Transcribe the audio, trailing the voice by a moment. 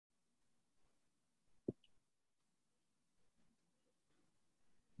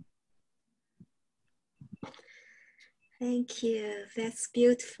Thank you. That's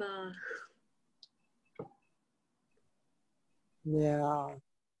beautiful. Yeah.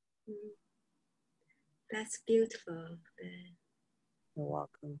 That's beautiful. You're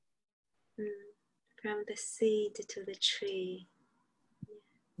welcome. From the seed to the tree.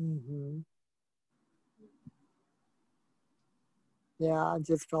 Yeah, I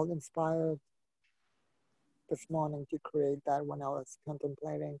just felt inspired this morning to create that when I was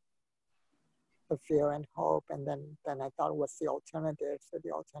contemplating the fear and hope, and then I thought, what's the alternative? So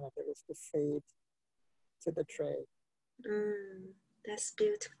the alternative is the seed to the tree. That's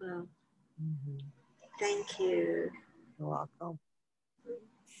beautiful. Thank you. You're welcome.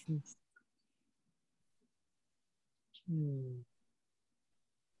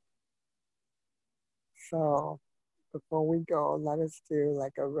 So before we go, let us do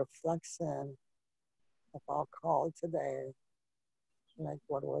like a reflection of our call today. Like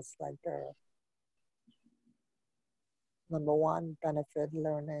what was like the number one benefit,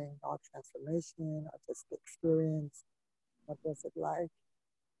 learning or transformation or just the experience? What was it like?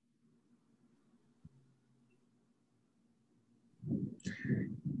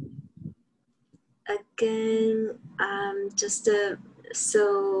 Again, just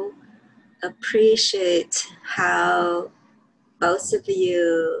so appreciate how both of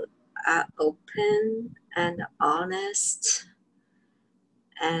you are open and honest,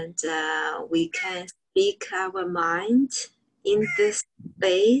 and we can speak our mind in this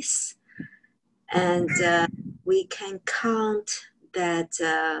space, and we can count that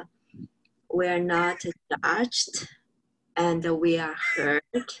we're not judged, and we are heard,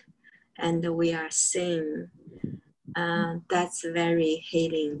 and we are seen. That's very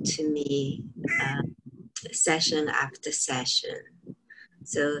healing to me, session after session.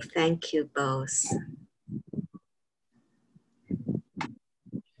 So thank you both.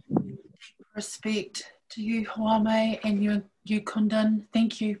 Respect to you, Huame, and you Kundan.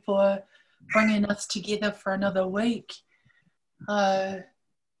 Thank you for bringing us together for another week.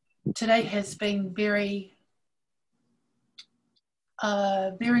 Today has been very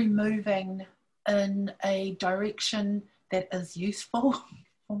moving in a direction that is useful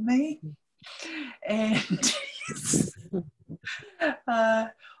for me. And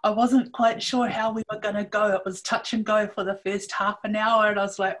I wasn't quite sure how we were going to go. It was touch and go for the first half an hour, and I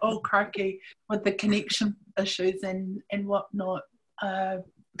was like, oh, crikey, with the connection issues and whatnot.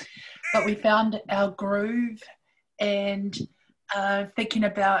 But we found our groove, and thinking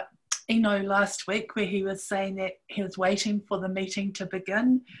about last week where he was saying that he was waiting for the meeting to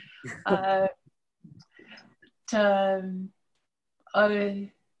begin.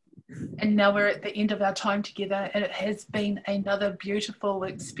 And now we're at the end of our time together, and it has been another beautiful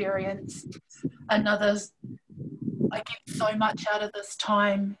experience. I get so much out of this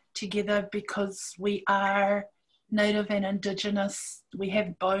time together because we are Native and Indigenous. We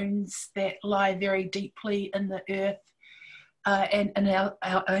have bones that lie very deeply in the earth and in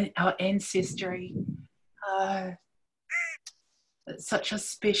our ancestry. It's such a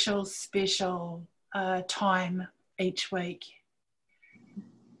special time each week.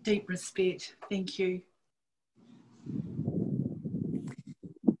 Deep respect. Thank you.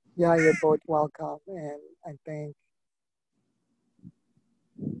 Yeah, you're both welcome, and I think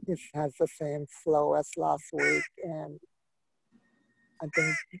it has the same flow as last week, and I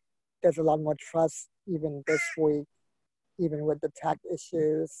think there's a lot more trust even this week, even with the tech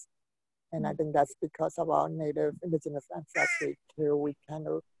issues. And I think that's because of our Native Indigenous ancestry too. We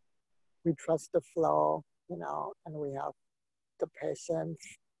trust the flow, and we have the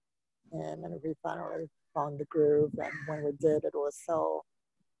patience, and we finally found the groove. And when we did, it was so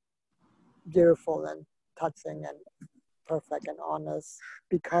beautiful and touching and perfect and honest.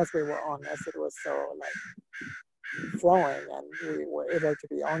 Because we were honest, it was so like flowing, and we were able to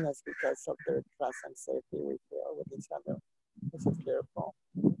be honest because of the trust and safety we feel with each other. This is beautiful.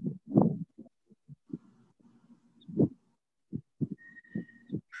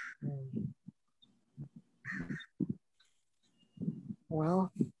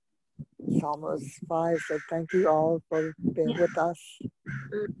 Well, it's almost 5, so thank you all for being with us.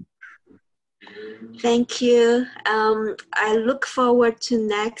 Thank you. I look forward to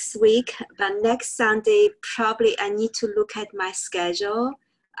next week, but next Sunday, probably I need to look at my schedule.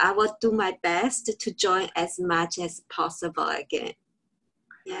 I will do my best to join as much as possible again.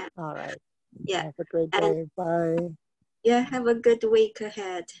 Yeah. All right. Yeah. Have a great day. Bye. Yeah, have a good week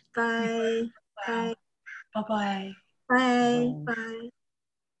ahead. Bye. Wow. Bye. Bye-bye. Bye. Bye.